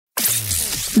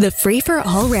The Free for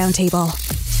All Roundtable.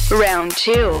 Round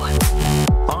 2.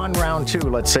 On round 2,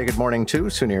 let's say good morning to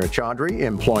Sunira Chaudhri,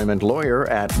 employment lawyer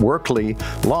at Workley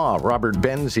Law. Robert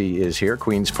Benzie is here,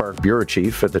 Queen's Park Bureau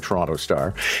Chief at the Toronto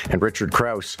Star, and Richard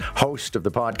Crouse, host of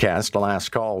the podcast, The Last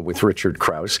Call with Richard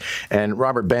Crouse. And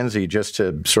Robert Benzie, just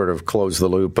to sort of close the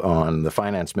loop on the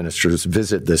finance minister's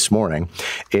visit this morning,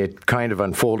 it kind of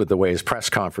unfolded the way his press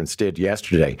conference did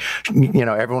yesterday. You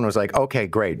know, everyone was like, okay,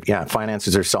 great. Yeah,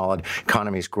 finances are solid.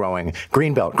 Economy's growing.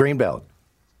 Greenbelt.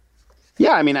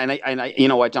 Yeah, I mean, and I, you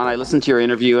know what, John, I listened to your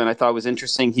interview and I thought it was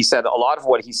interesting. He said a lot of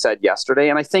what he said yesterday.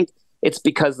 And I think it's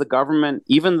because the government,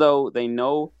 even though they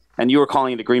know, and you were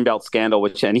calling it a Greenbelt scandal,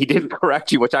 and he didn't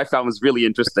correct you, which I found was really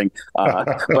interesting, but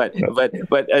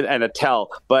a tell.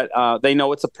 But they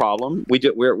know it's a problem.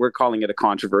 We're calling it a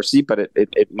controversy, but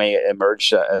it may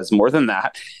emerge as more than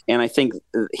that. And I think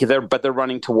they're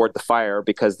running toward the fire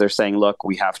because they're saying, look,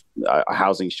 we have a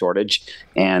housing shortage,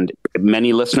 and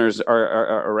many listeners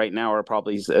are right now are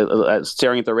probably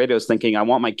staring at their radios, thinking, I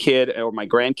want my kid or my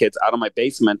grandkids out of my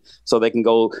basement so they can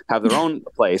go have their own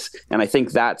place. And I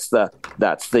think that's the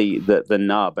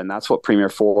nub, and that's what Premier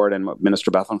Ford and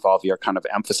Minister Bethlenfalvy are kind of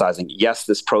emphasizing. Yes,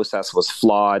 this process was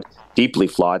flawed, deeply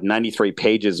flawed, 93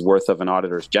 pages worth of an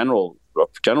auditor's general's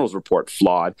report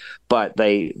flawed, but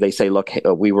they say, look,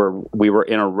 we were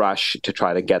in a rush to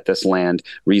try to get this land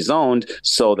rezoned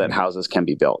so that houses can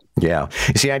be built. Yeah.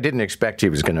 See, I didn't expect he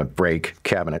was going to break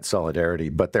cabinet solidarity,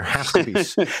 but there have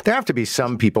to be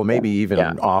some people, maybe even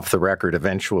off the record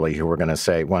eventually, who are going to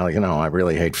say, well, you know, I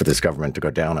really hate for this government to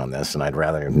go down on this, and I'd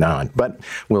rather not. But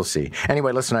we'll see.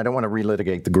 Anyway, listen, I don't want to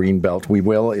relitigate the Greenbelt. We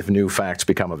will if new facts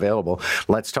become available.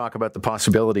 Let's talk about the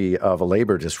possibility of a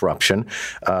labor disruption.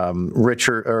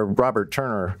 Robert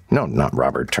Turner. No, not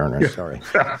Robert Turner. Sorry.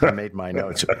 I made my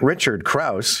notes. Richard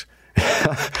Crouse.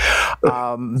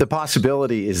 The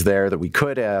possibility is there that we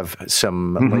could have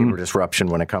some labor disruption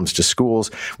when it comes to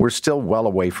schools. We're still well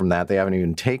away from that. They haven't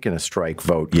even taken a strike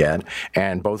vote yet,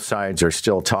 and both sides are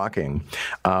still talking.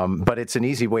 But it's an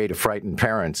easy way to frighten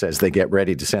parents as they get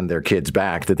ready to send their kids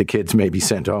back, that the kids may be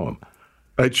sent home.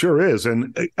 It sure is.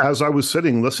 And as I was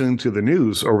sitting listening to the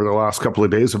news over the last couple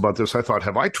of days about this, I thought,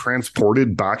 have I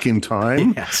transported back in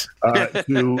time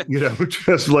to, you know,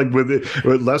 just like with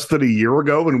less than a year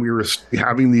ago when we were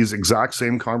having these exact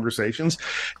same conversations?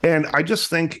 And I just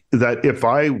think that if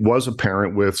I was a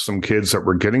parent with some kids that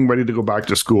were getting ready to go back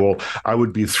to school, I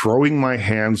would be throwing my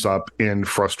hands up in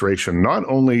frustration, not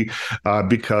only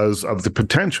because of the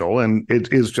potential, and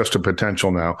it is just a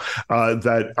potential now,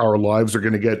 that our lives are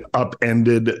going to get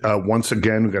upended once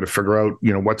again. We've got to figure out,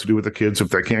 you know, what to do with the kids if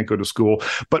they can't go to school.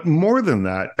 But more than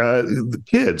that, the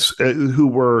kids who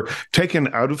were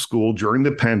taken out of school during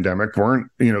the pandemic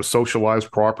weren't, you know,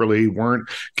 socialized properly, weren't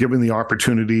given the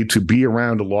opportunity to be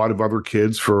around a lot of other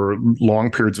kids for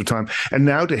long periods of time. And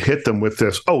now to hit them with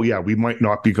this, oh yeah, we might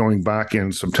not be going back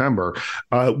in September,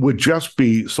 would just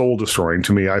be soul destroying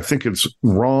to me. I think it's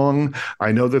wrong.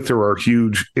 I know that there are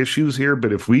huge issues here,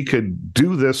 but if we could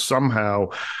do this somehow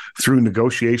through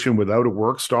negotiation without a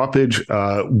work stoppage,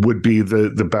 would be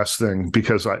the best thing,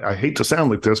 because I hate to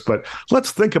sound like this, but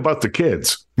let's think about the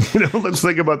kids. You know, let's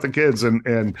think about the kids and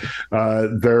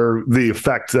the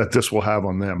effect that this will have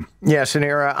on them. Yes,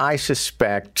 Sunira, I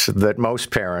suspect that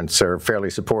most parents are fairly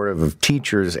supportive of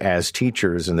teachers as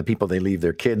teachers and the people they leave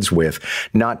their kids with,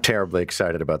 not terribly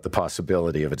excited about the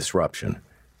possibility of a disruption.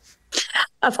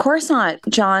 Of course not,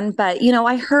 John. But, you know,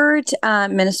 I heard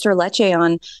Minister Lecce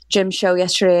on Jim's show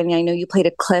yesterday, and I know you played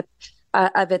a clip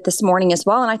of it this morning as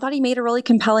well. And I thought he made a really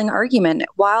compelling argument.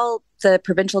 While the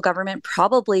provincial government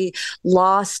probably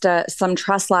lost some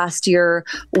trust last year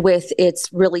with its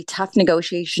really tough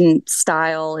negotiation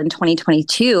style in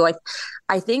 2022,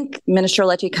 I think Minister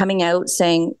Lecce coming out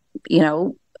saying, you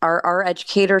know, our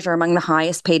educators are among the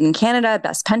highest paid in Canada,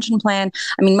 best pension plan.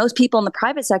 I mean, most people in the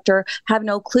private sector have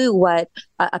no clue what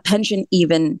a pension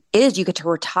even is. You get to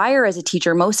retire as a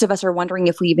teacher. Most of us are wondering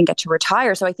if we even get to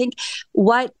retire. So I think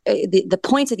what the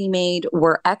points that he made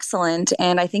were excellent.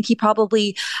 And I think he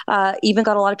probably even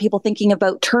got a lot of people thinking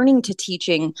about turning to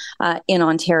teaching in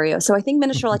Ontario. So I think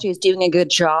Minister Lecce is doing a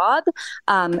good job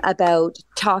about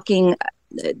talking.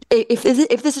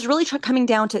 If this is really coming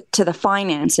down to the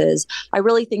finances, I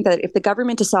really think that if the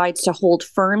government decides to hold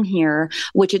firm here,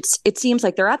 which it seems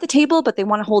like they're at the table, but they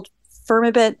want to hold firm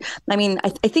a bit. I mean, I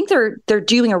think they're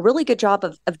doing a really good job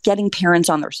of getting parents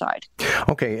on their side.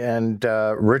 Okay, and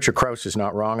Richard Crouse is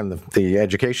not wrong, and the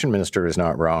education minister is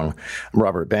not wrong.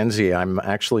 Robert Benzie, I'm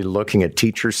actually looking at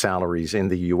teacher salaries in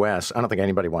the U.S. I don't think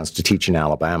anybody wants to teach in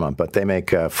Alabama, but they make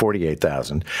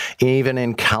 $48,000. Even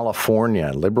in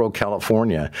California, liberal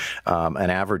California, an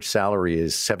average salary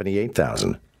is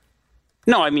 $78,000.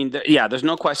 No, I mean, there's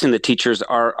no question that teachers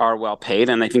are well paid,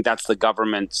 and I think that's the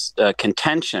government's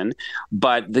contention.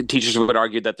 But the teachers would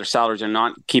argue that their salaries are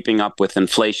not keeping up with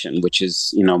inflation, which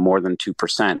is more than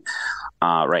 2%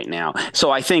 right now.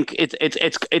 So I think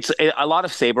it's a lot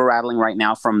of saber rattling right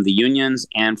now from the unions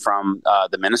and from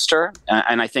the minister,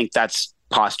 and I think that's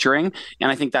posturing,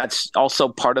 and I think that's also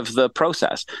part of the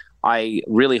process. I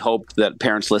really hope that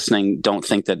parents listening don't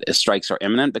think that strikes are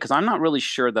imminent, because I'm not really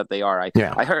sure that they are.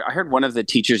 I heard one of the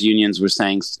teachers' unions was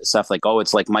saying stuff like, "Oh,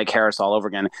 it's like Mike Harris all over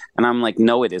again," and I'm like,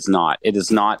 "No, it is not. It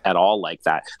is not at all like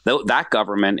that." That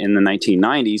government in the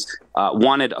 1990s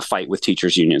wanted a fight with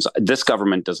teachers' unions. This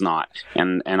government does not,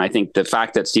 and I think the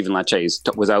fact that Stephen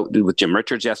Lecce was out with Jim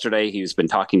Richards yesterday, he's been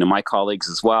talking to my colleagues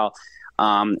as well.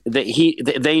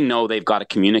 They know they've got to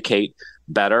communicate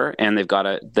better, and they've got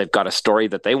a story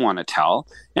that they want to tell.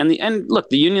 And look,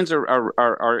 the unions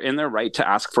are in their right to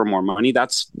ask for more money.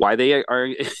 That's why they are.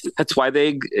 That's why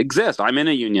they exist. I'm in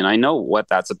a union. I know what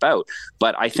that's about.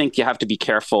 But I think you have to be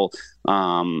careful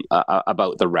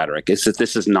about the rhetoric. This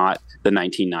is not the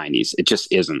 1990s. It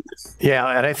just isn't. Yeah,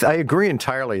 and I agree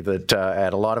entirely that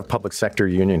at a lot of public sector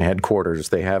union headquarters,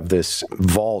 they have this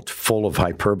vault full of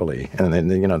hyperbole, and then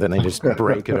they just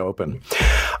break it open.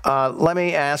 Let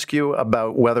me ask you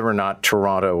about whether or not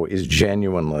Toronto is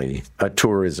genuinely a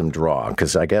tourism draw,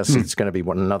 because I guess it's going to be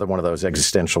another one of those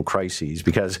existential crises,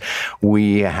 because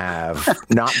we have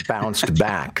not bounced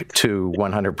back to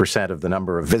 100% of the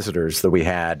number of visitors that we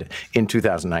had in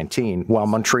 2019, while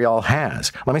Montreal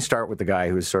has. Let me start with the guy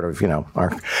who's sort of,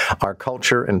 our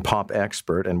culture and pop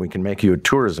expert, and we can make you a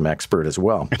tourism expert as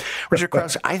well. Richard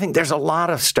Crouse, I think there's a lot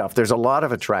of stuff. There's a lot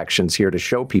of attractions here to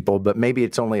show people, but maybe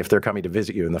it's only if they're coming to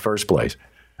visit you in the first place.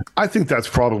 I think that's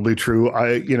probably true.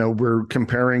 We're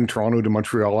comparing Toronto to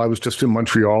Montreal. I was just in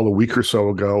Montreal a week or so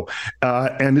ago,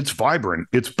 and it's vibrant.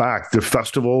 It's back. The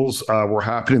festivals were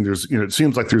happening. It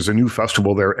seems like there's a new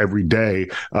festival there every day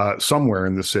somewhere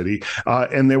in the city,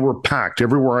 and they were packed.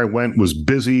 Everywhere I went was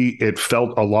busy. It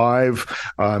felt alive.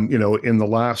 In the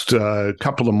last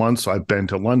couple of months, I've been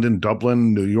to London,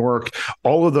 Dublin, New York.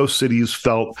 All of those cities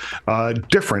felt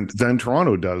different than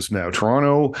Toronto does now.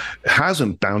 Toronto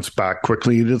hasn't bounced back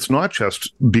quickly. It's not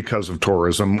just because of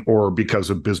tourism or because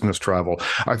of business travel.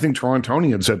 I think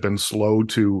Torontonians have been slow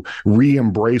to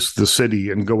re-embrace the city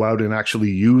and go out and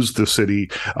actually use the city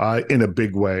in a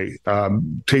big way.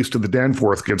 Taste of the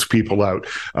Danforth gets people out.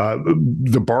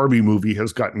 The Barbie movie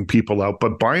has gotten people out.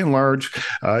 But by and large,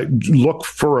 look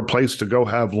for a place to go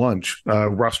have lunch,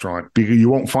 restaurant, because you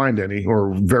won't find any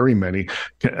or very many,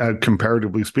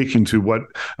 comparatively speaking, to what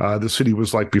the city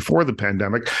was like before the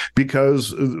pandemic,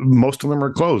 because most of them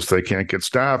are closed. They can't get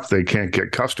staff. They can't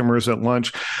get customers at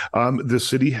lunch. The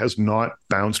city has not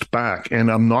bounced back,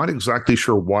 and I'm not exactly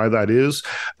sure why that is.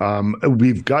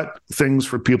 We've got things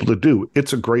for people to do.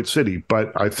 It's a great city,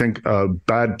 but I think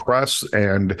bad press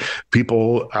and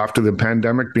people after the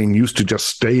pandemic being used to just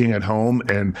staying at home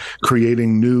and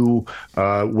creating new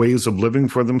ways of living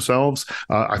for themselves,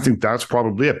 I think that's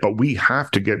probably it. But we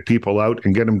have to get people out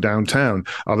and get them downtown.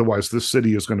 Otherwise, this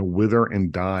city is going to wither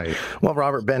and die. Well,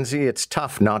 Robert Benzie, it's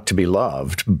tough not to be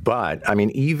loved, but I mean,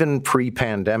 even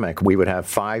pre-pandemic, we would have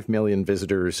 5 million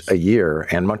visitors a year,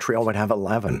 and Montreal would have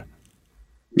 11.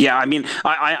 Yeah, I mean,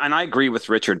 I agree with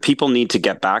Richard. People need to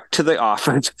get back to the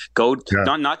office.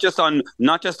 Not just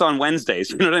on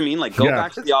Wednesdays. You know what I mean? Like, go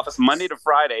back to the office Monday to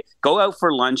Friday. Go out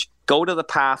for lunch. Go to the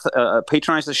path.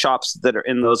 Patronize the shops that are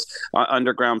in those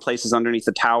underground places underneath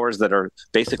the towers that are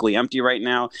basically empty right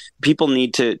now. People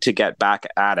need to get back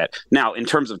at it. Now, in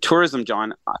terms of tourism,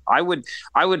 John, I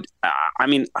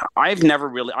mean,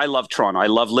 I love Toronto. I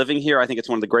love living here. I think it's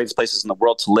one of the greatest places in the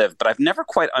world to live. But I've never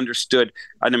quite understood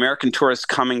an American tourist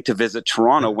coming to visit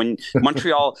Toronto when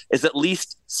Montreal is at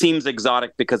least seems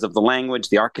exotic because of the language,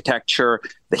 the architecture,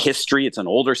 the history. It's an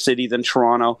older city than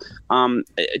Toronto.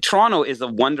 Toronto is a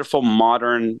wonderful,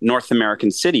 modern North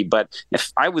American city. But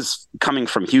if I was coming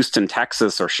from Houston,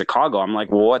 Texas, or Chicago, I'm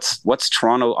like, well, what's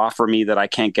Toronto offer me that I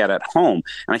can't get at home?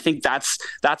 And I think that's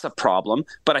a problem.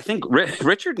 But I think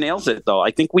Richard nails it, though. I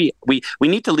think we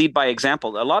need to lead by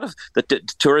example. A lot of the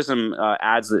tourism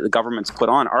ads that the government's put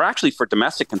on are actually for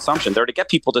domestic consumption. They're to get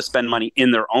people to spend money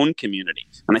in their own community.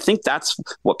 And I think that's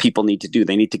what people need to do.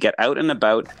 They need to get out and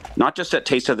about, not just at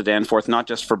Taste of the Danforth, not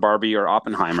just for Barbie or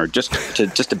Oppenheimer, just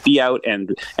to be out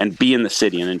and be in the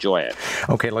city and enjoy it.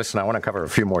 Okay, listen, I want to cover a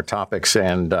few more topics,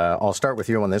 and I'll start with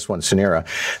you on this one, Sunira.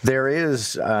 There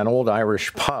is an old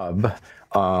Irish pub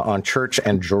on Church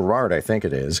and Gerrard, I think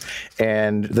it is,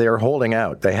 and they're holding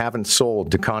out. They haven't sold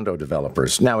to condo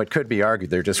developers. Now, it could be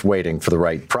argued they're just waiting for the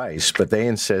right price, but they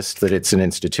insist that it's an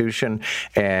institution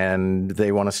and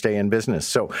they want to stay in business.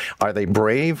 So are they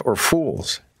brave or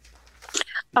fools?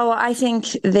 Oh, I think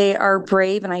they are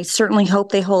brave, and I certainly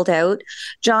hope they hold out.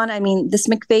 John, I mean, this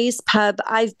McVeigh's pub,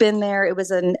 I've been there. It was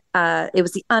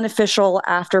the unofficial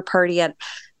after party at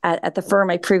the firm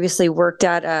I previously worked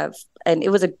at, and it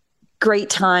was a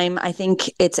great time. I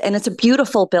think it's a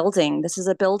beautiful building. This is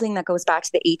a building that goes back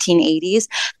to the 1880s.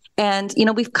 And,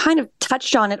 we've kind of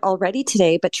touched on it already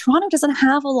today, but Toronto doesn't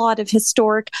have a lot of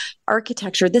historic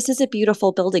architecture. This is a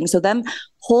beautiful building. So them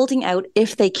holding out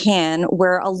if they can,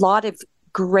 where a lot of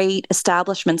great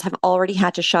establishments have already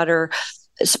had to shutter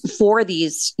for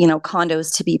these,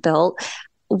 condos to be built.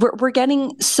 We're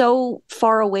getting so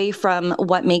far away from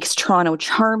what makes Toronto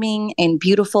charming and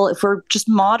beautiful. If we're just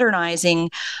modernizing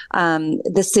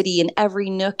the city in every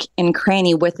nook and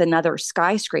cranny with another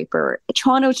skyscraper,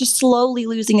 Toronto is just slowly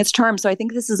losing its charm. So I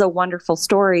think this is a wonderful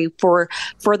story for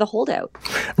the holdout.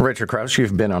 Richard Crouse,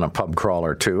 you've been on a pub crawl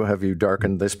or two. Have you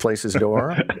darkened this place's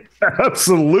door?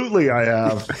 Absolutely, I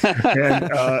have. And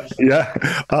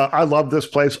I love this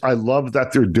place. I love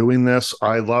that they're doing this.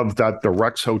 I love that the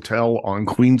Rex Hotel on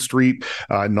Queen Street,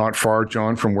 not far,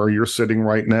 John, from where you're sitting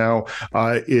right now,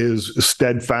 is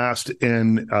steadfast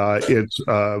in its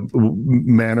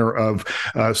manner of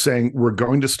saying, we're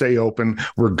going to stay open.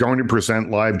 We're going to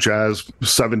present live jazz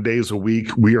 7 days a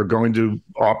week. We are going to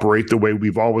operate the way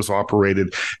we've always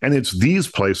operated. And it's these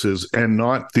places and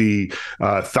not the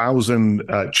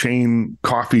 1,000 chain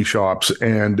coffee shops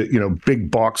and,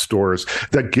 big box stores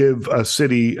that give a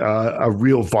city a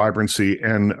real vibrancy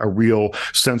and a real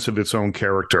sense of its own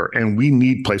character. And we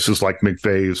need places like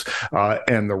McVeigh's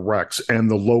and the Rex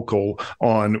and the Local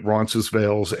on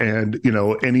Roncesvalles and,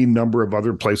 any number of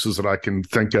other places that I can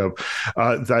think of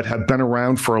that have been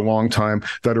around for a long time,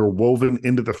 that are woven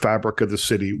into the fabric of the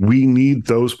city. We need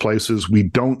those places. We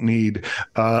don't need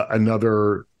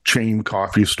another chain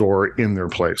coffee store in their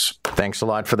place. Thanks a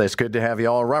lot for this. Good to have you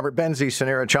all. Robert Benzie,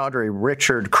 Sunira Chaudhri,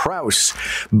 Richard Crouse,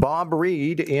 Bob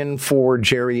Reed in for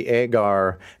Jerry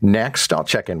Agar next. I'll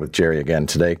check in with Jerry again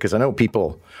today because I know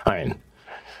people,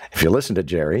 if you listen to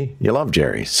Jerry, you love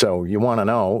Jerry. So you want to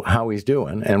know how he's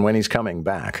doing and when he's coming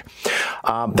back.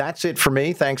 That's it for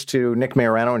me. Thanks to Nick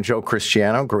Majorano and Joe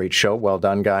Cristiano. Great show. Well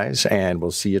done, guys. And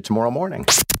we'll see you tomorrow morning.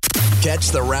 Catch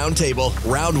the Roundtable,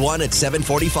 Round 1 at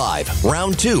 7:45,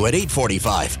 Round 2 at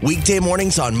 8:45. Weekday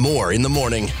mornings on More in the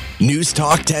Morning. News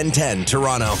Talk 1010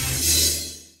 Toronto.